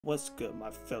What's good,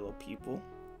 my fellow people?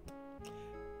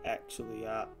 Actually,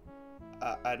 I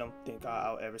don't think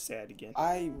I'll ever say it again.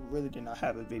 I really did not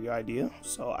have a video idea,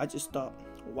 so I just thought,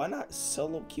 why not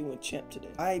solo queue and champ today?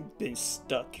 I've been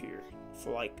stuck here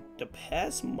for like the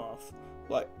past month.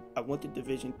 Like, I went to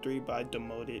Division 3, but I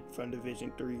demoted from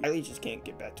Division 3. I really just can't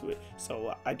get back to it.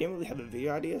 So I didn't really have a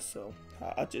video idea, so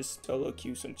I'll just solo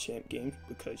queue some champ games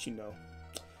because, you know,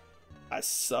 I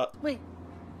suck. Wait.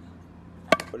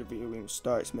 Before the video even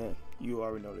starts, man, you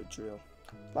already know the drill.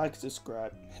 Like,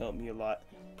 subscribe, help me a lot.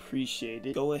 Appreciate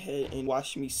it. Go ahead and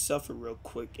watch me suffer real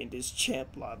quick in this champ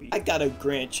lobby. I got a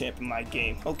grand champ in my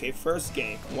game. Okay, first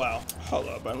game. Wow. Hold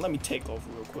up, bro. Let me take over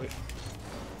real quick.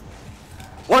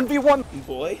 1v1.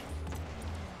 Boy.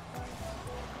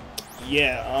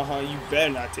 Yeah, you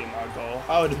better not take my goal.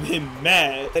 I would have been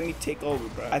mad. Let me take over,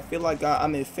 bro. I feel like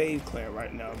I'm in Faze clan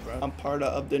right now, bro. I'm part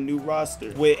of the new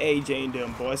roster with AJ and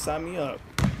them, boy. Sign me up.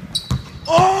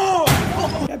 Oh!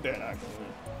 That better not go in.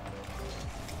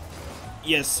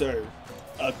 Yes, sir.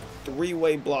 A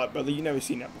three-way block, brother. You never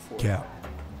seen that before. Yeah.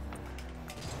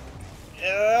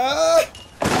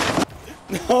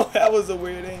 No, that was a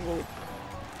weird angle.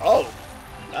 Oh,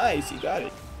 nice. He got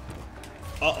it.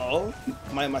 Uh-oh.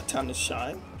 My time to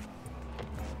shine?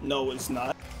 No, it's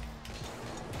not.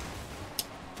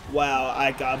 Wow,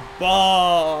 I got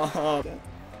bombed.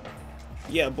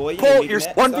 Yeah, boy. Pull your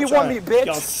 1v1 me, bitch.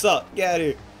 Y'all suck. Get out of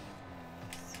here.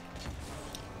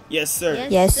 Yes, sir.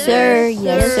 Yes, sir.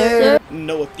 Yes, sir.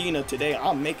 No Athena today.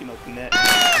 I'm making open that.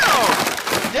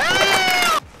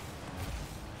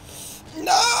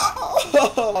 No!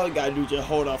 All I gotta do is just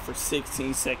hold off for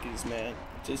 16 seconds, man.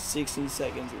 Just 16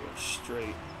 seconds and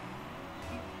straight.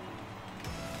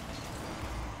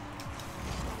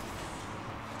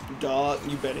 Dog,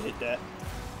 you better hit that.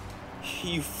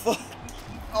 You fuck.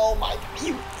 Oh my god,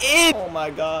 you idiot! Oh my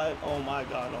god, oh my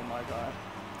god, oh my god.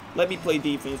 Let me play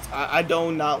defense. I do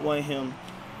not want him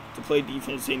to play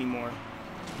defense anymore.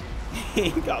 He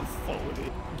got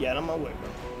folded. Get out of my way, bro.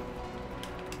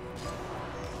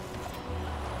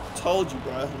 Told you,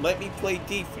 bro. Let me play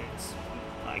defense.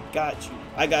 I got you.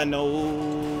 I got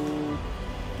no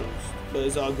boost, but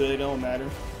it's all good. It don't matter.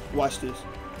 Watch this.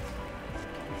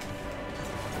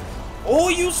 Oh,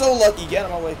 you so lucky. Get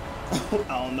out of my way.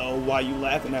 I don't know why you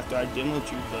laughing after I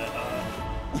demoed you, but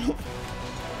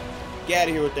get out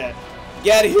of here with that.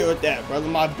 Get out of here with that, brother.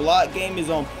 My block game is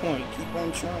on point. Keep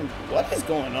on trying. What is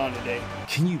going on today?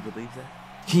 Can you believe that?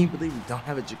 Can you believe we don't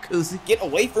have a jacuzzi? Get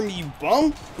away from me, you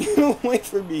bum. Get away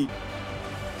from me.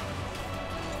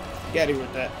 Get out of here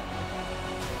with that.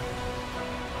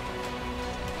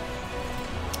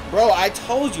 Bro, I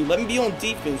told you, let me be on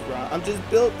defense, bro. I'm just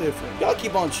built different. Y'all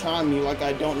keep on trying me like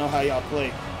I don't know how y'all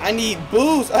play. I need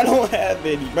boosts. I don't have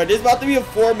any. Bro, this is about to be a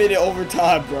 4-minute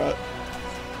overtime, bro.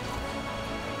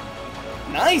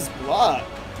 Nice block.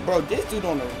 Bro, this dude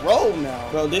on a roll now.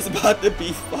 Bro, this is about to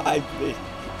be 5 minutes.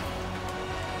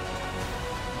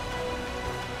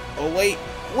 Oh, wait.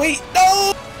 Wait,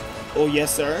 no! Oh,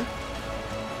 yes, sir.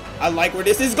 I like where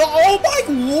this is going. Oh, my,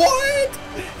 what?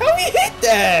 How he hit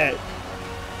that?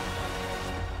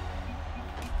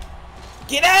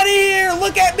 Get out of here!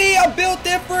 Look at me! I'm built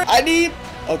different! I need...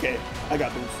 Okay, I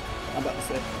got boost. I'm about to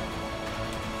say.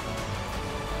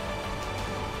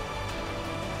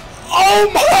 Oh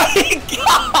my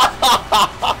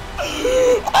god!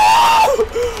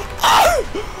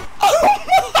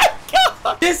 Oh my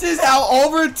god! This is how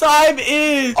overtime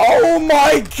is! Oh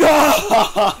my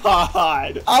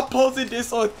god! I posted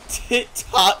this on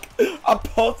TikTok. I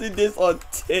posted this on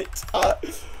TikTok.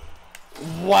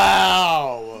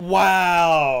 Wow.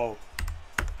 Wow.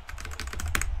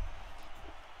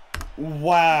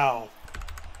 Wow.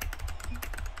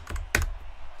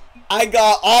 I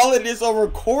got all of this on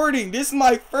recording. This is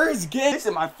my first game. This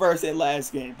is my first and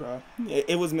last game, bro.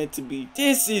 It was meant to be.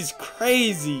 This is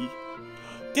crazy.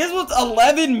 This was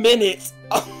 11 minutes.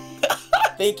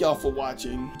 Thank y'all for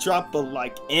watching. Drop a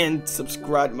like and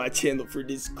subscribe to my channel for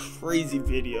this crazy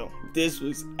video. This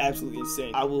was absolutely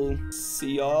insane. I will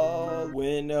see y'all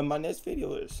when my next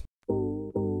video is.